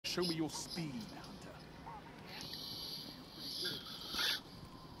Show me your speed, Hunter.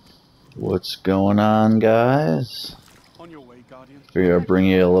 What's going on, guys? On your way, Guardian. We are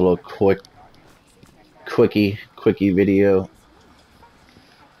bringing you a little quickie video.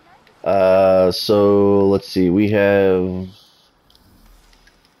 So let's see. We have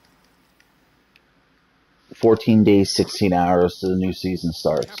 14 days, 16 hours to the new season We have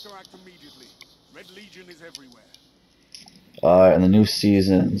starts. to act immediately. Red Legion is everywhere. And the new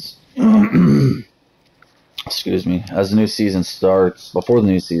seasons. Excuse me. As the new season starts, before the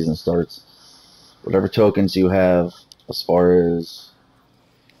new season starts, whatever tokens you have, as far as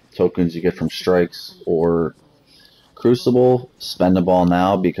tokens you get from strikes or Crucible, spend them all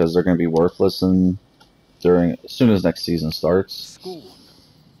now because they're going to be worthless as soon as next season starts. Scorn.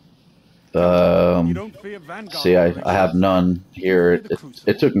 You don't fear Vanguard. See, I have none here.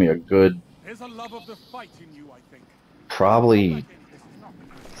 It took me a good There's a love of the fight in you, I think. probably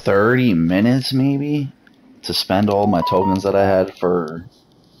 30 minutes maybe to spend all my tokens that I had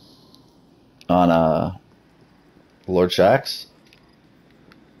on Lord Shaxx.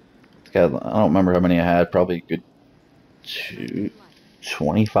 I don't remember how many I had. Probably a good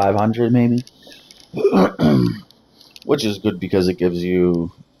 2,500 maybe. Which is good because it gives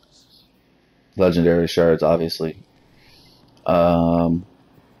you legendary shards, obviously.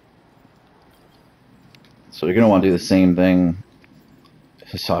 So you're gonna want to do the same thing.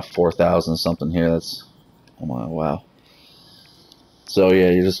 I saw 4,000 something here. That's, oh my, wow. So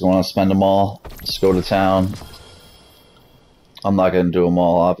yeah, you just want to spend them all. Just go to town. I'm not gonna do them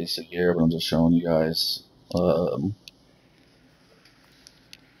all, obviously here, but I'm just showing you guys what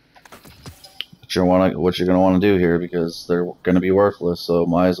you're gonna want to do here because they're gonna be worthless. So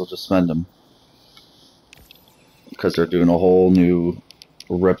might as well just spend them because they're doing a whole new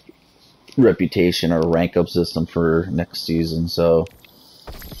reputation or rank up system for next season. So,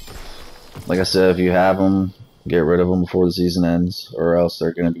 like I said, if you have them, get rid of them before the season ends, or else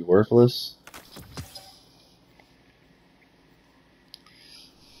they're gonna be worthless.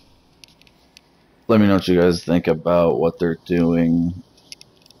 Let me know what you guys think about what they're doing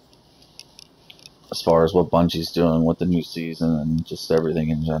as far as what Bungie's doing with the new season and just everything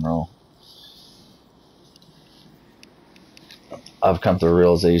in general. I've come to the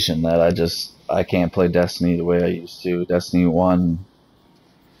realization that I can't play Destiny the way I used to. Destiny 1,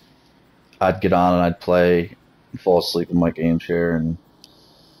 I'd get on and I'd play and fall asleep in my game chair, and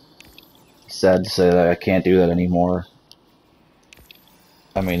sad to say that I can't do that anymore.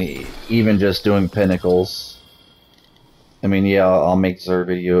 I mean, even just doing pinnacles. I mean, yeah, I'll make Xur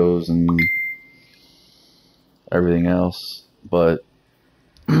videos and everything else, but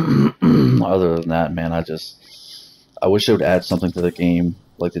other than that, man, I wish they would add something to the game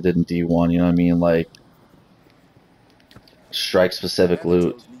like they did in D1, you know what I mean? Like, strike specific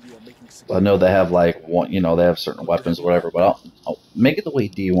loot. I know they have like one, you know, they have certain weapons or whatever, but I'll make it the way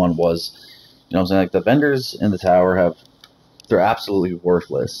D1 was. You know what I'm saying? Like, the vendors in the tower they're absolutely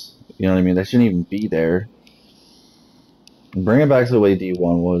worthless. You know what I mean? They shouldn't even be there. Bring it back to the way D1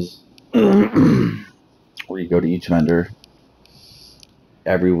 was, where you go to each vendor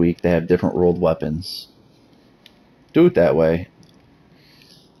every week. They have different rolled weapons. Do it that way.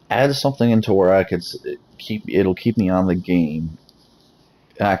 Add something into where I could it'll keep me on the game,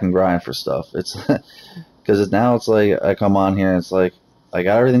 and I can grind for stuff. It's because now it's like I come on here and it's like I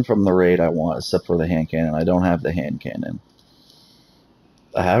got everything from the raid I want except for the hand cannon. I don't have the hand cannon.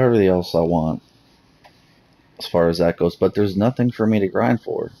 I have everything else I want as far as that goes, but there's nothing for me to grind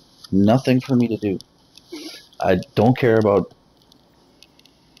for. Nothing for me to do. I don't care about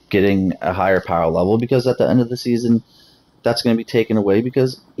getting a higher power level because at the end of the season, that's going to be taken away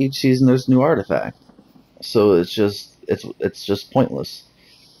because each season there's a new artifact. So it's just pointless.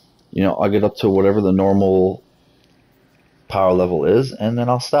 You know, I'll get up to whatever the normal power level is, and then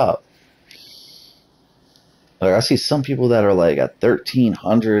I'll stop. Like, I see some people that are like at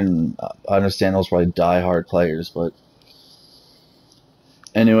 1,300, and I understand those probably die-hard players, but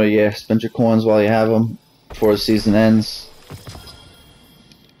anyway, yeah, spend your coins while you have them before the season ends,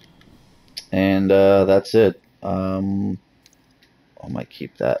 and that's it. I might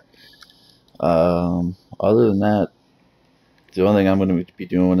keep that. Other than that, the only thing I'm going to be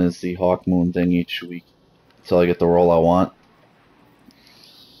doing is the Hawk Moon thing each week until I get the role I want.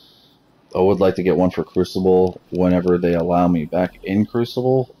 I would like to get one for Crucible whenever they allow me back in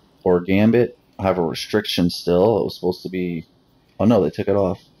Crucible or Gambit. I have a restriction still. It was supposed to be... Oh no, they took it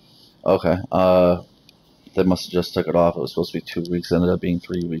off. Okay. They must have just took it off. It was supposed to be 2 weeks. It ended up being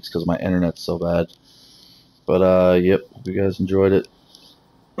 3 weeks because my internet's so bad. But yep, hope you guys enjoyed it.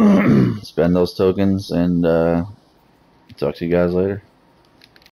 Spend those tokens, and talk to you guys later.